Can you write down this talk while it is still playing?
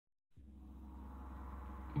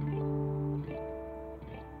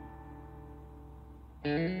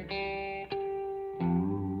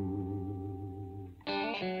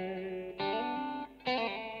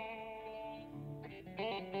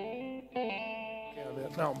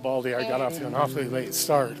Mount Baldy, I got off to an awfully late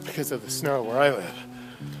start because of the snow where I live.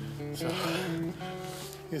 So you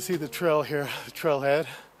can see the trail here, the trailhead.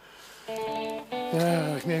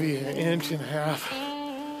 Like maybe an inch and a half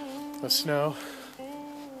of snow.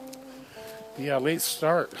 But yeah, late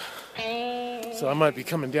start. So I might be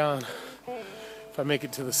coming down if I make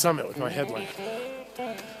it to the summit with my headlamp.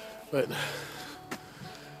 But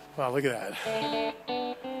wow, look at that.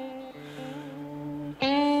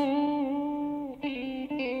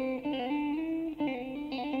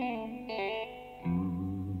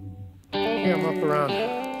 Okay, I'm up around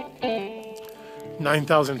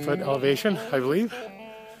 9,000 foot elevation, I believe.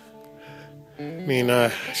 I mean, I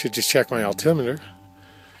should just check my altimeter.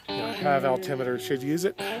 You know, I have altimeter, should use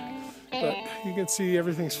it. But you can see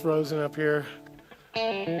everything's frozen up here.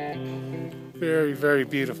 Very, very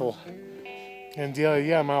beautiful. And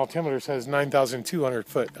yeah, my altimeter says 9,200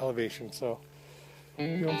 foot elevation, so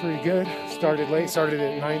doing pretty good. Started late, started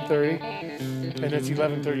at 9:30, and it's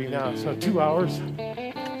 11:30 now, so 2 hours.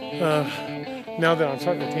 Now that I'm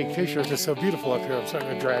starting to take pictures, it's so beautiful up here, I'm starting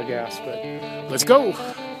to drag ass, but let's go!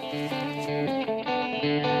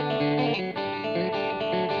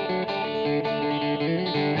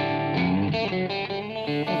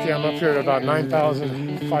 Okay, I'm up here at about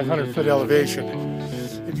 9,500 foot elevation.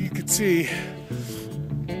 If you could see,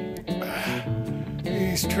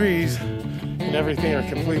 these trees and everything are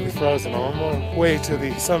completely frozen. I'm on my way to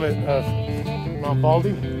the summit of Mount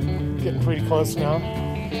Baldy, getting pretty close now.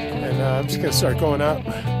 And I'm just going to start going up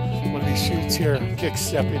one of these chutes here,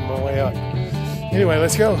 kick-stepping my way up. Anyway,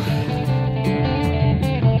 let's go.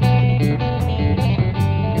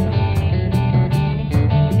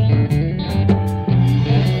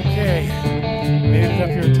 Okay, made it up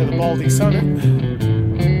here to the Baldy summit.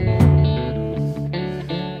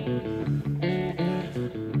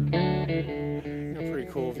 A pretty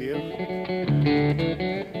cool view.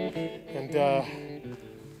 And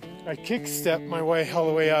I kick-step my way all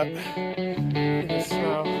the way up in the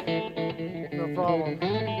snow, no problem.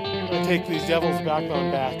 I'm going to take these Devil's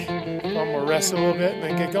Backbone back. I'm going to rest a little bit and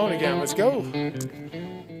then get going again. Let's go!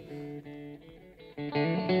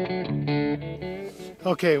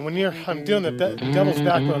 Okay, I'm doing the Devil's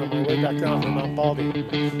Backbone on my way back down from Mount Baldy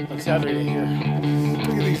on Saturday here.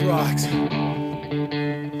 Look at these rocks.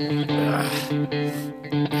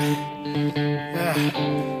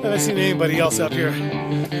 I haven't seen anybody else up here.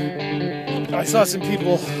 I saw some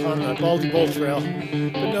people on the Baldy Bull Trail,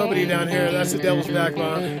 but nobody down here. That's the Devil's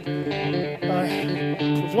Backbone.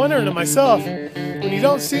 I was wondering to myself, when you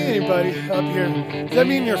don't see anybody up here, does that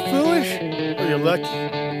mean you're foolish or you're lucky?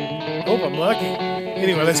 I hope I'm lucky.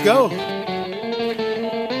 Anyway, let's go.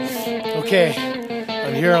 Okay,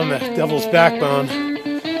 I'm here on the Devil's Backbone.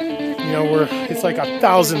 You know, it's like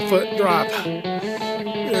 1,000 foot drop.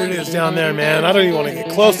 There it is down there, man. I don't even want to get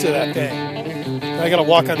close to that thing. I gotta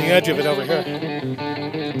walk on the edge of it over here.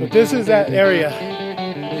 But this is that area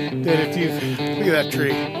that if you've, look at that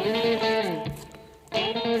tree.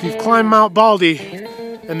 If you've climbed Mount Baldy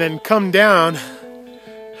and then come down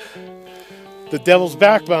the Devil's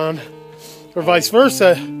Backbone, or vice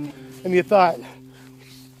versa, and you thought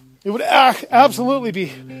it would absolutely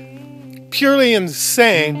be purely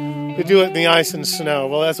insane to do it in the ice and snow.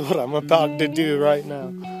 Well, that's what I'm about to do right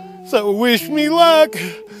now. So wish me luck.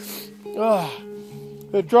 Oh,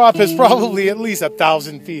 the drop is probably at least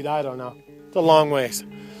 1,000 feet. I don't know. It's a long ways.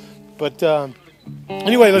 But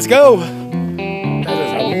anyway, let's go. That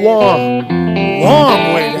is a long,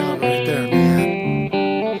 long way down right there, man.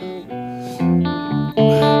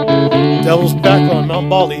 Devil's Backbone, Mount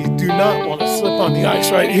Baldy. You do not want to slip on the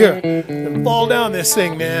ice right here and fall down this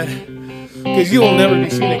thing, man. Because you will never be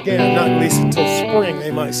seen again, not at least until spring.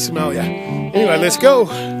 They might smell you. Anyway, let's go.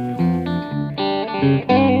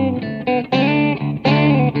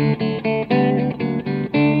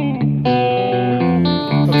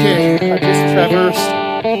 Okay, I just traversed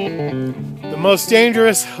the most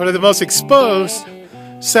dangerous, or the most exposed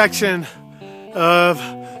section of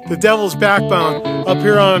the Devil's Backbone up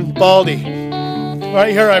here on Baldy.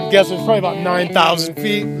 Right here, I'm guessing it's probably about 9,000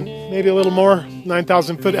 feet. Maybe a little more,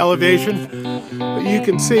 9,000 foot elevation. But you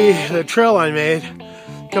can see the trail I made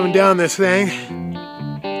coming down this thing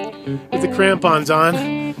with the crampons on.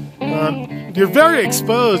 You're very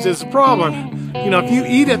exposed is the problem. You know, if you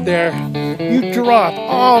eat it there, you drop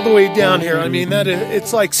all the way down here. I mean,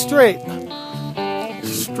 it's like straight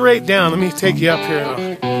down. Let me take you up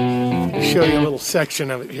here and I'll show you a little section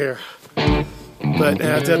of it here. But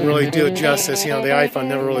it doesn't really do it justice. You know, the iPhone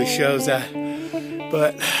never really shows that.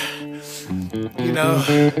 But you know,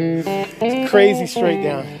 it's crazy straight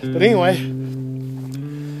down. But anyway,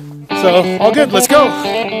 so all good, let's go.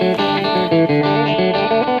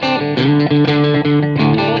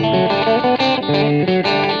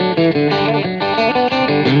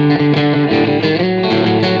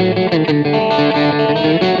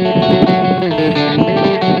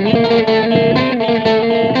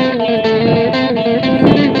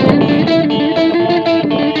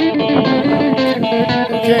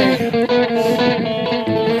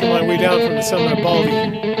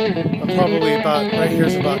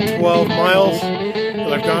 here's about 12 miles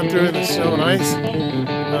that I've gone through in the snow and ice.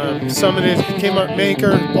 Summited, came up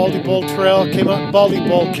Manker, Baldy Bowl Trail, came up Baldy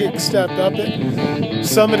Bowl, kick stepped up it,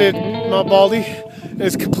 summited Mount Baldy.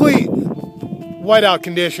 It's complete whiteout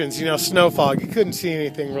conditions, you know, snow fog. You couldn't see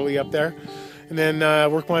anything really up there. And then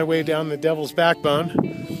worked my way down the Devil's Backbone.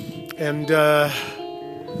 And,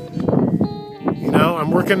 you know, I'm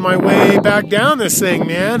working my way back down this thing,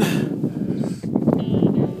 man.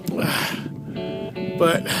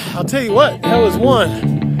 But I'll tell you what, that was one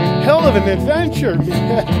hell of an adventure.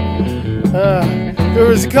 There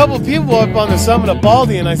was a couple of people up on the summit of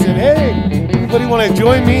Baldy, and I said, hey, anybody want to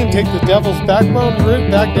join me and take the Devil's Backbone route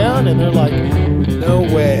back down? And they're like, no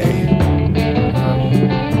way.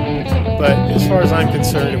 But as far as I'm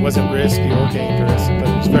concerned, it wasn't risky or dangerous, but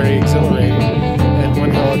it was very exhilarating and one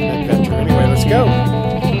hell of an adventure. Anyway, let's go.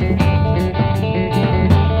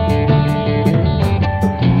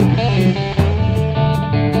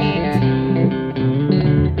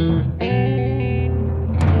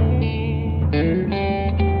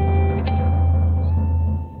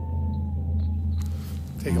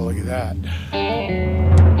 Take a look at that.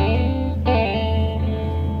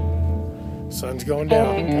 Sun's going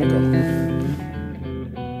down. Gotta go.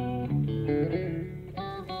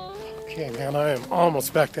 Okay, man, I am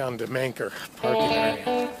almost back down to Manker parking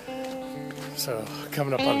area. So,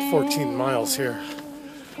 coming up on 14 miles here.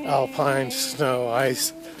 Alpine, snow,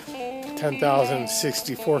 ice,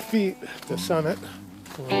 10,064 feet at the summit.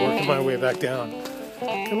 I'm working my way back down.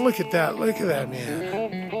 And look at that,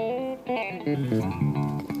 man.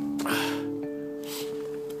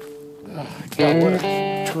 God, what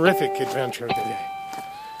a terrific adventure today.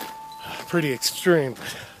 Pretty extreme,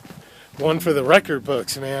 but one for the record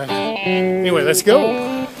books, man. Anyway, let's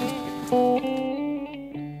go.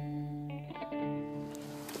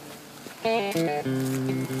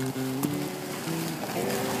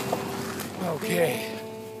 Okay.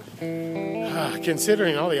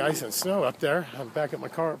 Considering all the ice and snow up there, I'm back at my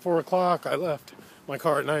car at 4 o'clock. I left my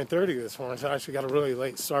car at 9:30 this morning, so I actually got a really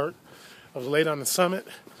late start. I was late on the summit.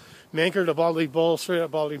 Manker to Baldy Bowl, straight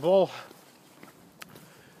up Baldy Bowl.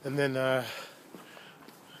 And then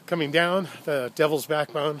coming down, the Devil's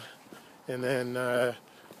Backbone, and then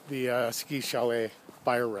the ski chalet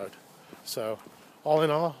Fire Road. So, all in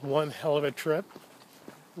all, one hell of a trip.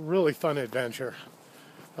 Really fun adventure.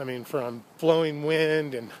 I mean, from blowing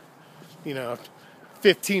wind and, you know,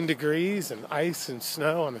 15 degrees and ice and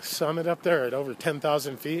snow on the summit up there at over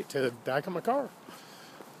 10,000 feet to the back of my car.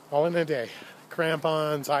 All in a day.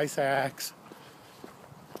 Crampons, ice axe.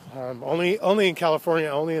 Only in California,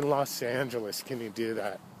 only in Los Angeles can you do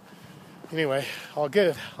that. Anyway, all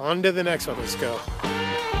good. On to the next one. Let's go.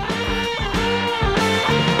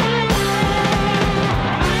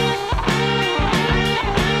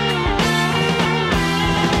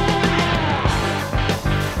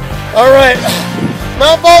 All right,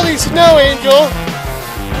 Mount Baldy Snow Angel.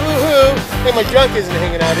 Woohoo! Hey, my junk isn't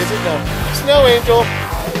hanging out, is it? No. Snow Angel.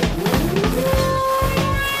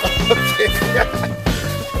 Okay.